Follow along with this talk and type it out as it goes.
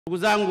Ndugu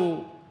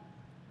zangu,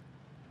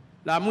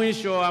 la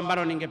mwisho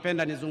ambalo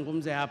ningependa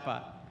nizungumze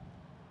hapa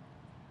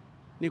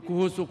ni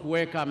kuhusu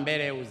kuweka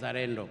mbele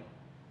uzalendo.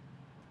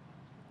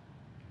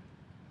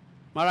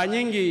 Mara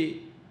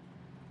nyingi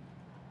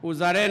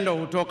uzalendo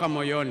hutoka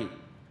moyoni.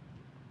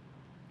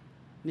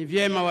 Ni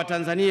vyema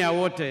Watanzania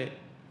wote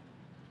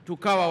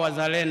tukawa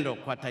wazalendo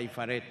kwa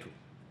taifa letu.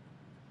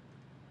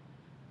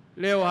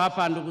 Leo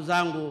hapa, ndugu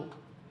zangu,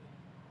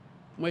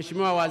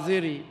 Mheshimiwa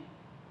Waziri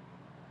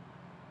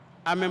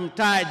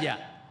amemtaja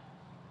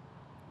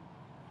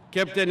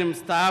Kapteni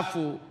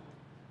mstaafu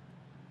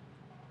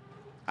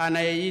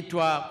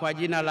anayeitwa kwa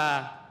jina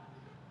la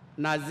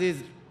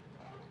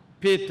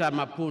Peter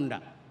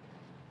Mapunda.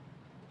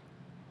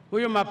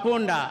 Huyu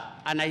Mapunda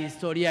ana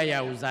historia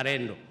ya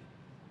uzalendo.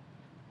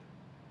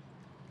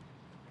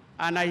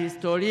 Ana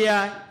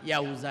historia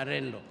ya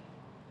uzalendo.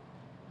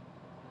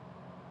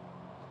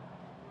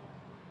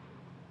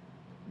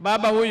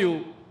 Baba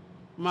huyu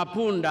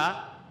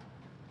Mapunda,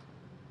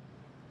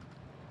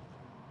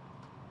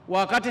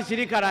 wakati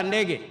shirika la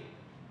Ndege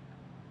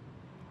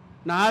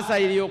na hasa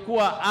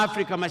iliyokuwa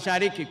Afrika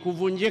Mashariki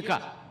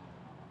kuvunjika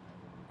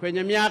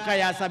kwenye miaka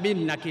ya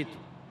 70 na kitu,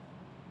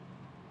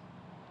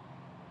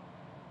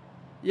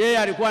 yeye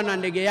alikuwa na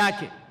ndege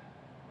yake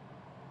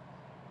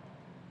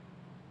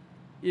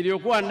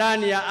iliyokuwa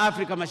ndani ya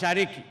Afrika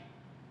Mashariki,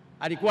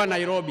 alikuwa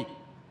Nairobi.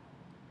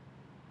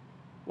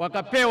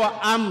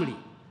 Wakapewa amri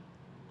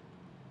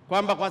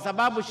kwamba kwa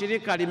sababu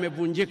shirika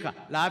limevunjika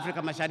la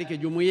Afrika Mashariki,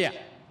 Jumuiya,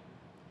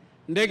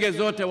 ndege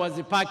zote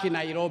wazipaki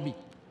Nairobi.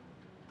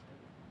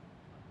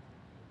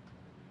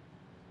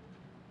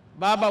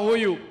 Baba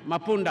huyu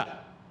Mapunda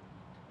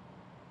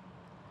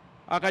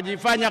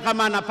akajifanya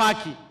kama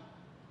anapaki,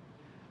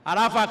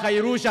 alafu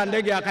akairusha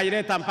ndege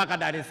akaileta mpaka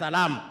Dar es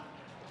Salaam.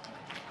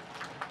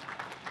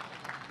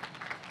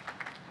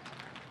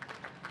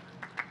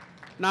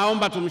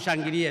 Naomba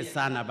tumshangilie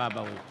sana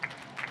baba huyu.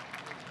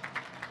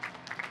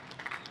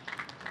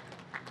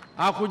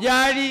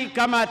 Hakujali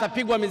kama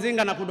atapigwa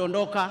mizinga na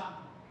kudondoka.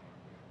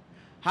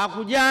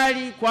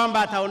 Hakujali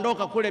kwamba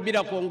ataondoka kule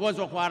bila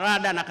kuongozwa kwa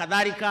rada na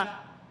kadhalika.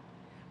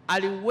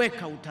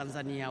 Aliweka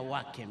utanzania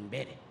wake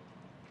mbele.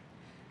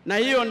 Na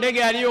hiyo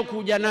ndege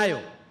aliyokuja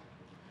nayo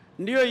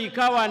ndiyo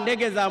ikawa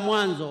ndege za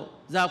mwanzo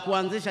za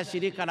kuanzisha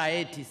shirika la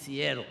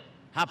ATCL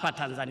hapa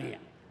Tanzania.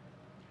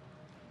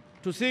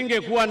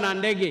 Tusingekuwa na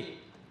ndege,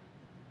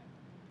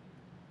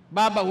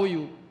 baba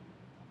huyu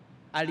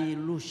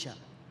aliirusha.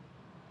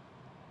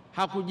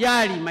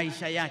 Hakujali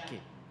maisha yake,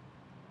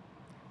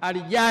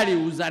 alijali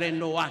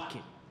uzalendo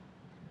wake,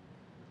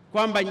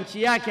 kwamba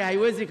nchi yake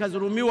haiwezi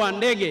kudhulumiwa,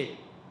 ndege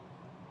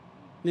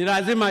ni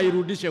lazima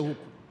irudishe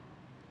huku.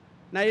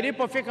 Na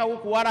ilipofika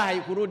huku wala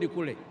haikurudi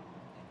kule.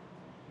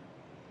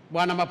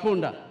 Bwana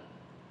Mapunda,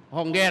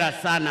 hongera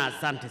sana,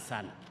 asante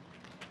sana.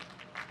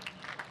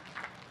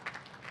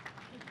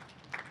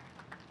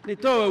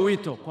 Nitoe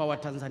wito kwa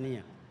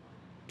Watanzania,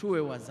 tuwe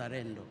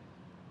wazalendo.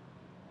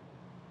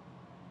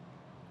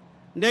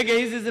 Ndege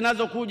hizi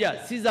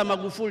zinazokuja si za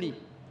Magufuli,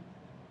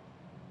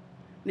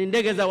 ni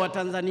ndege za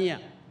Watanzania.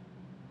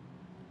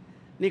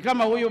 Ni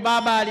kama huyu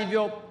baba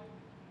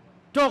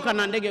alivyotoka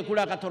na ndege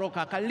kule,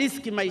 akatoroka,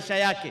 akariski maisha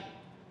yake.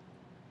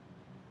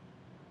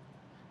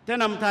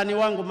 Tena mtani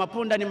wangu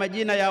Mapunda ni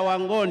majina ya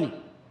Wangoni.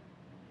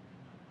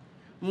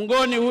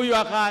 Mngoni huyu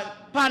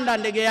akapanda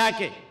ndege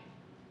yake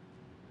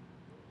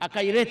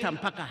akaileta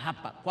mpaka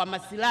hapa kwa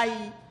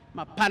maslahi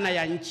mapana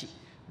ya nchi,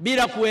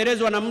 bila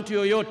kuelezwa na mtu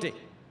yoyote,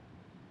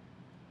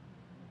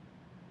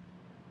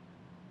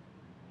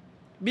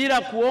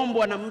 bila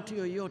kuombwa na mtu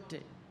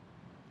yoyote.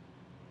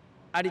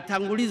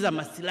 Alitanguliza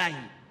maslahi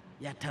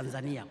ya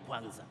Tanzania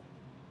kwanza.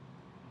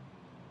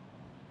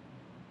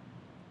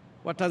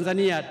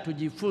 Watanzania,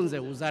 tujifunze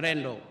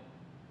uzalendo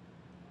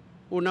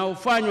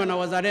unaofanywa na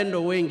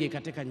wazalendo wengi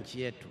katika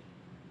nchi yetu.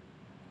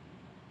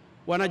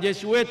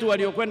 Wanajeshi wetu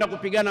waliokwenda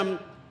kupigana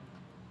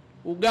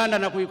Uganda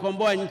na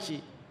kuikomboa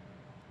nchi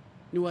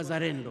ni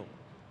wazalendo.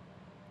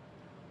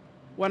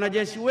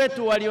 Wanajeshi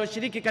wetu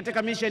walioshiriki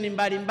katika misheni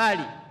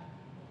mbalimbali,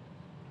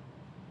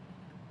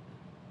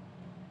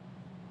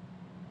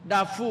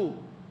 Darfur,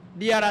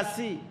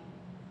 DRC,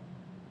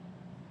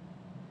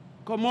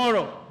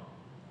 Komoro,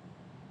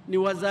 ni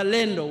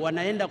wazalendo.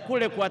 Wanaenda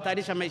kule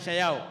kuhatarisha maisha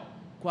yao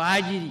kwa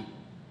ajili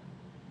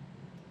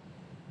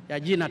ya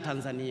jina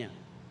Tanzania.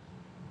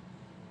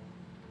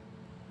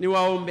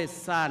 Niwaombe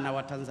sana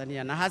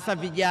Watanzania, na hasa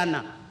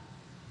vijana.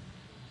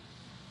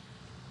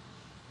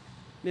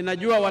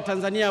 Ninajua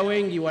Watanzania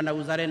wengi wana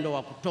uzalendo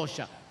wa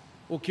kutosha,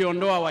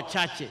 ukiondoa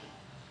wachache,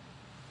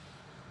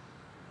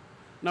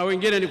 na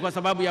wengine ni kwa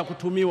sababu ya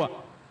kutumiwa.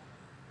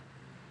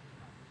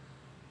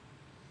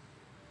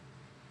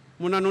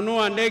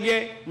 Mnanunua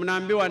ndege,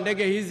 mnaambiwa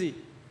ndege hizi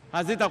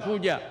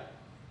hazitakuja,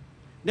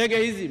 ndege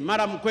hizi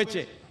mara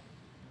mkweche,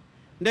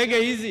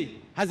 ndege hizi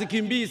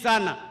hazikimbii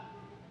sana.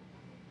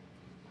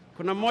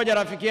 Kuna mmoja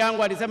rafiki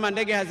yangu alisema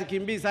ndege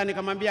hazikimbii sana,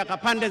 nikamwambia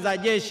kapande za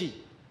jeshi.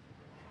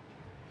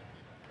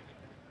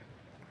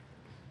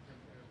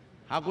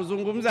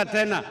 Hakuzungumza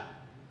tena.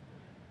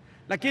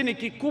 Lakini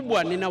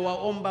kikubwa,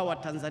 ninawaomba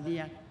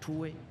Watanzania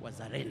tuwe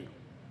wazalendo.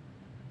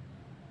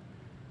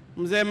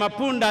 Mzee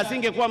Mapunda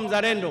asingekuwa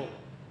mzalendo,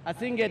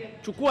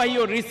 asingechukua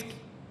hiyo riski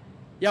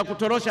ya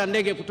kutorosha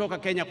ndege kutoka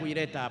Kenya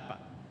kuileta hapa.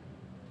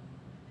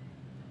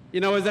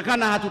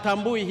 Inawezekana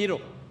hatutambui hilo,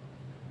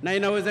 na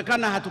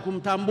inawezekana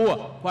hatukumtambua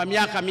kwa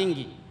miaka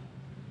mingi,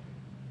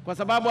 kwa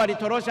sababu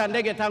alitorosha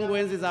ndege tangu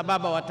enzi za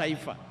baba wa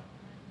taifa.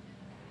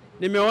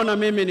 Nimeona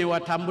mimi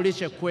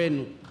niwatambulishe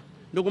kwenu.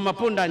 Ndugu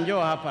Mapunda,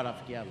 njoo hapa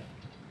rafiki yangu.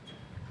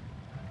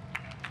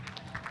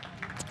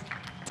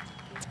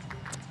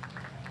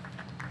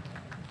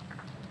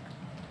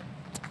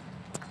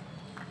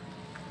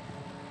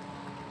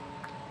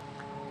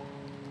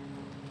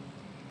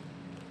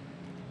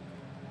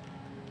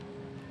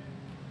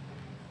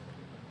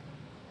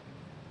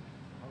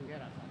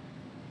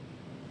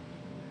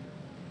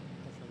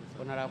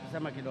 Kuna la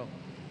kusema kidogo?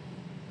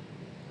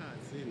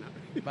 Sina.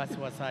 Basi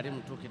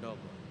wasalimu tu kidogo.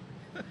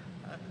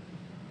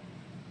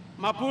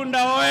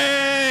 Mapunda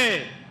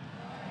oye!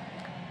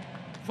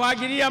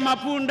 Fagilia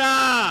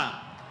Mapunda!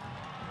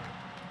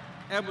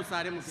 Hebu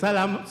salimu kidogo.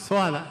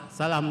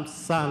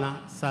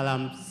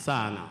 Salam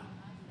sana.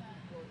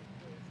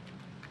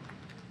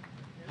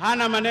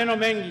 Hana maneno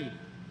mengi.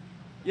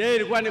 Yeye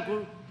ilikuwa ni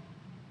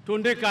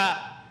kutundika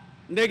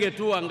ndege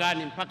tu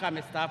angani mpaka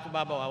amestaafu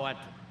baba wa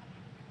watu.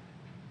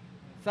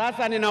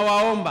 Sasa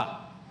ninawaomba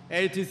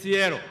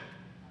ATCL,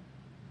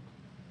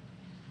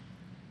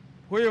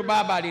 huyu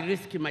baba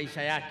aliriski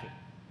maisha yake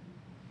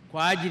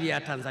kwa ajili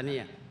ya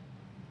Tanzania.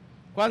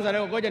 Kwanza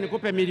leo ngoja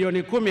nikupe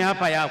milioni 10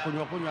 hapa ya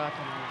kunywa hapa.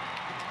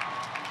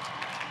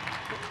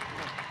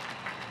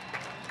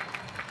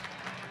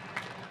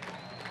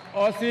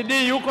 OCD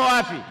yuko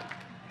wapi?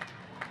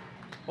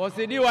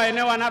 OCD wa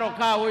eneo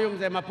analokaa huyu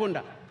mzee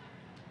Mapunda.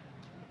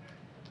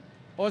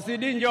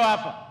 OCD njoo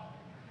hapa,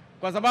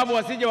 kwa sababu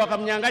wasije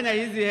wakamnyang'anya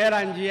hizi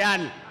hela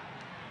njiani.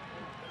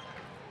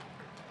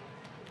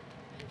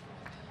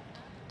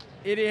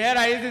 Ili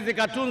hela hizi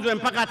zikatunzwe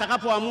mpaka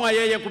atakapoamua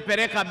yeye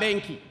kupeleka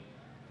benki,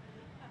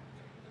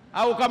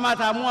 au kama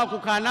ataamua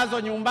kukaa nazo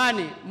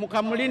nyumbani,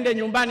 mkamlinde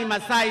nyumbani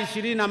masaa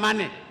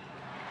 24.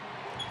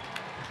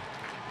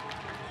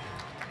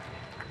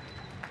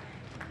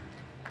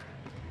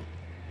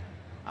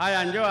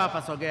 Haya, njoo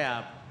hapa, sogea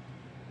hapa.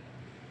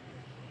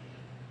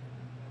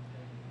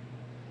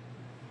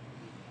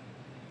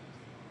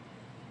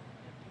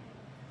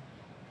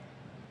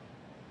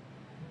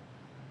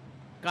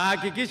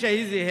 Kahakikisha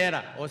hizi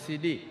hela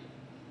OCD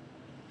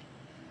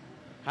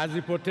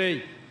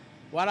hazipotei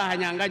wala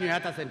hanyanganywi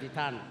hata senti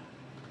 5.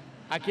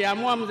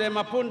 Akiamua mzee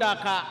Mapunda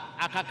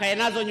akakae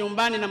nazo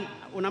nyumbani. Na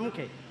una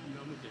mke?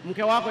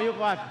 Mke wako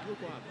yuko wapi?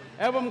 Yuko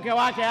hapa. Hebu mke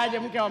wake aje,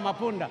 mke wa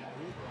Mapunda.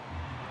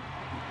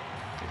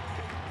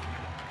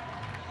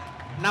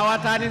 Na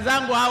watani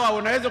zangu hawa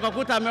unaweza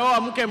kukuta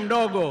ameoa mke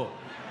mdogo.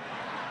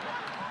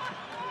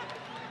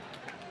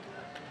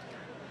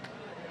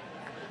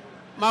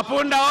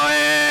 Mapunda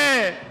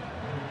oye!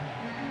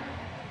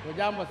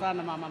 Ujambo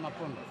sana mama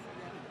Mapunda.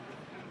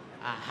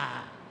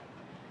 Aha.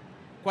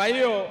 Kwa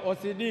hiyo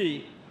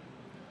OCD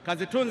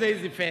kazitunze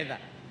hizi fedha,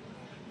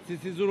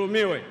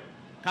 sisizulumiwe.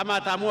 Kama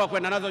ataamua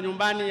kwenda nazo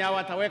nyumbani au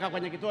ataweka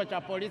kwenye kituo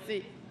cha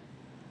polisi,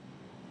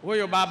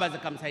 huyo baba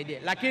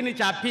zikamsaidie. Lakini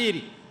cha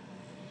pili,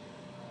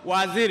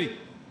 waziri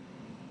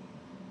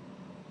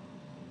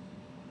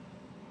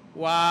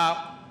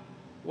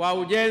wa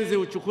ujenzi,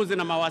 uchukuzi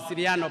na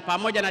mawasiliano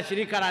pamoja na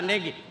shirika la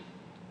ndege,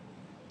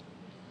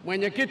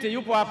 mwenyekiti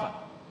yupo hapa.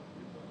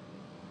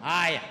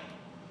 Haya,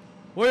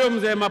 huyo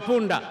mzee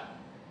Mapunda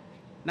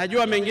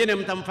najua mengine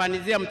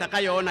mtamfanizia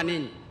mtakayoona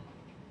ninyi,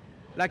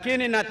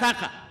 lakini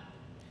nataka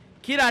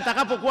kila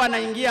atakapokuwa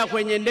anaingia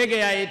kwenye ndege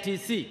ya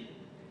ATC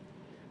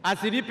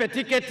asilipe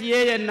tiketi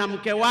yeye na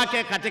mke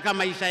wake katika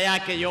maisha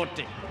yake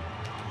yote.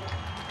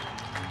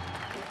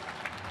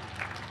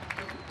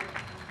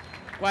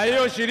 Kwa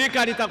hiyo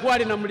shirika litakuwa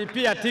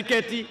linamlipia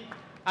tiketi.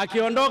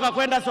 Akiondoka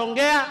kwenda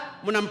Songea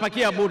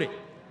mnampakia bure,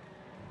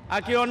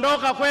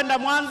 akiondoka kwenda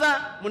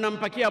Mwanza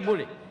mnampakia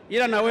bure.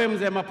 Ila na wewe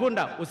mzee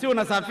Mapunda usi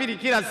unasafiri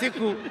kila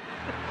siku.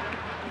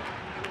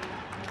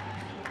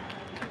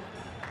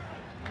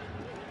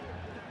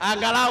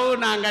 Angalau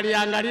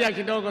naangalia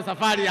kidogo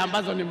safari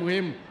ambazo ni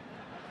muhimu.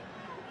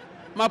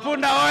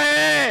 Mapunda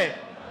oye!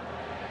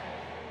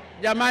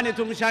 Jamani,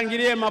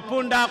 tumshangilie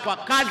Mapunda kwa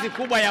kazi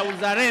kubwa ya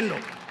uzalendo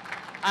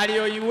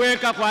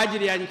aliyoiweka kwa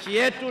ajili ya nchi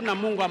yetu, na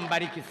Mungu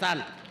ambariki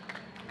sana.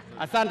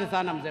 Asante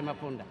sana mzee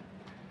Mapunda.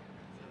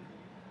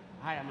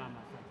 Haya mama,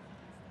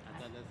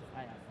 asante.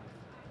 Haya, asante.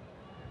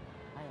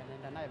 Haya,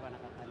 nenda naye bwana,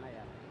 kaka naye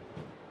hapa.